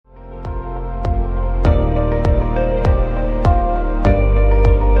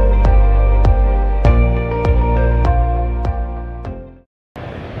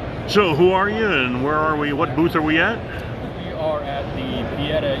So, who are you and where are we? What booth are we at? We are at the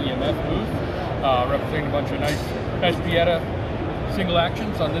Pietta EMF booth, representing a bunch of nice Pietta single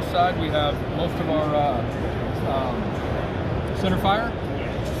actions. On this side, we have most of our centerfire,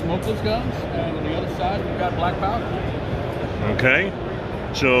 smokeless guns, and on the other side, we've got black powder. Okay.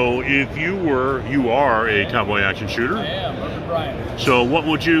 So, if you are a cowboy action shooter. I am, Urban Brian. So, what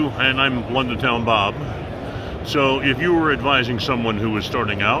would you, and I'm Londontown Bob. So, if you were advising someone who was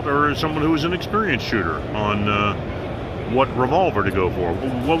starting out or someone who was an experienced shooter on what revolver to go for,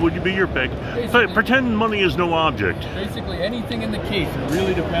 what would be your pick? Pretend money is no object. Basically, anything in the case. It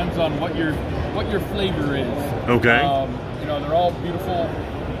really depends on what your flavor is. Okay. You know, they're all beautiful,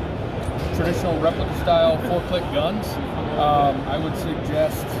 traditional replica style 4-click guns. I would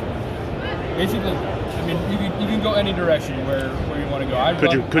suggest, basically, I mean, you can go any direction where you want to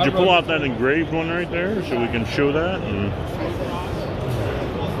go. Could you pull out that engraved one right there so we can show that?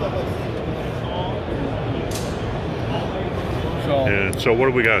 So what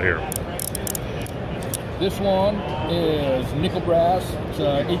do we got here? This one is nickel brass. It's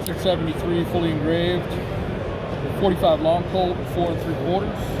 1873, fully engraved. 45 long Colt, 4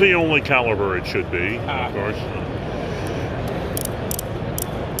 3/4. The only caliber it should be, of course.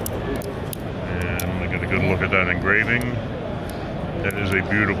 Get a good look at that engraving. That is a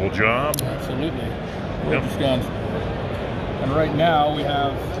beautiful job. Absolutely. Gorgeous guns. And right now we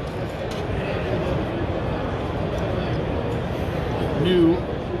have new,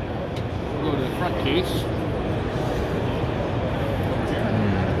 we'll go to the front case.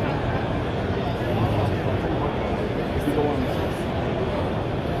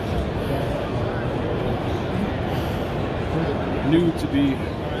 New to be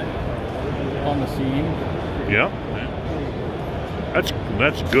on the scene. Yeah.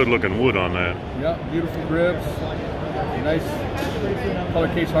 That's good looking wood on that. Yeah, beautiful grips. Nice color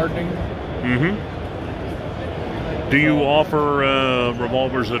case hardening. Mm-hmm. Do you offer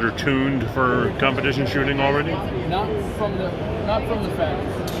revolvers that are tuned for competition shooting already? Not from the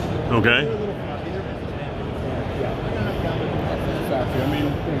factory. Okay. I mean,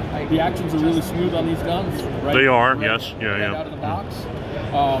 the actions are really smooth on these guns. Right? They are, right, yes. Yeah, right yeah. Out of the box,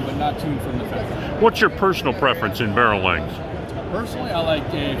 but not tuned from the factory. What's your personal preference in barrel length? Personally, I like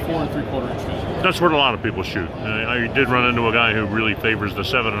a 4 3/4 inch gun. That's what a lot of people shoot. I did run into a guy who really favors the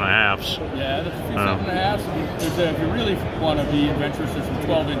 7.5s. Yeah, there's a few 7.5s. If you really want to be adventurous, there's some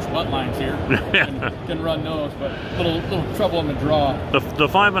 12-inch butt lines here. You can run those, but a little trouble in the draw. The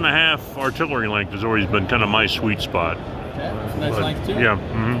 5.5 artillery length has always been kind of my sweet spot. Okay, that's a nice length too. Yeah.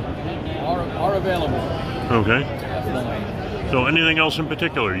 Are available. Okay. Definitely. So anything else in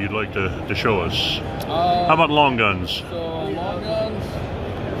particular you'd like to show us? How about long guns? So long guns.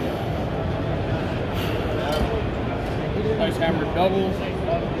 Nice hammered doubles.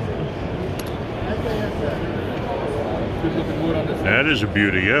 Good looking wood on this one. That is a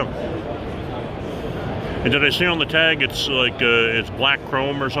beauty, yeah. And did I see on the tag it's like it's black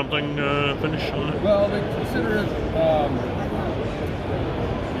chrome or something finish on it? Well, they consider it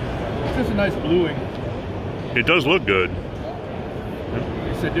just a nice bluing. It does look good.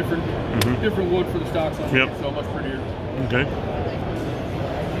 It's a different wood for the stocks on it, so much prettier. Okay.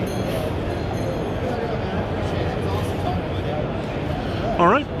 All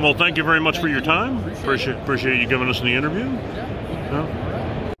right. Well, thank you very much for your time. Appreciate you giving us the interview. Yeah.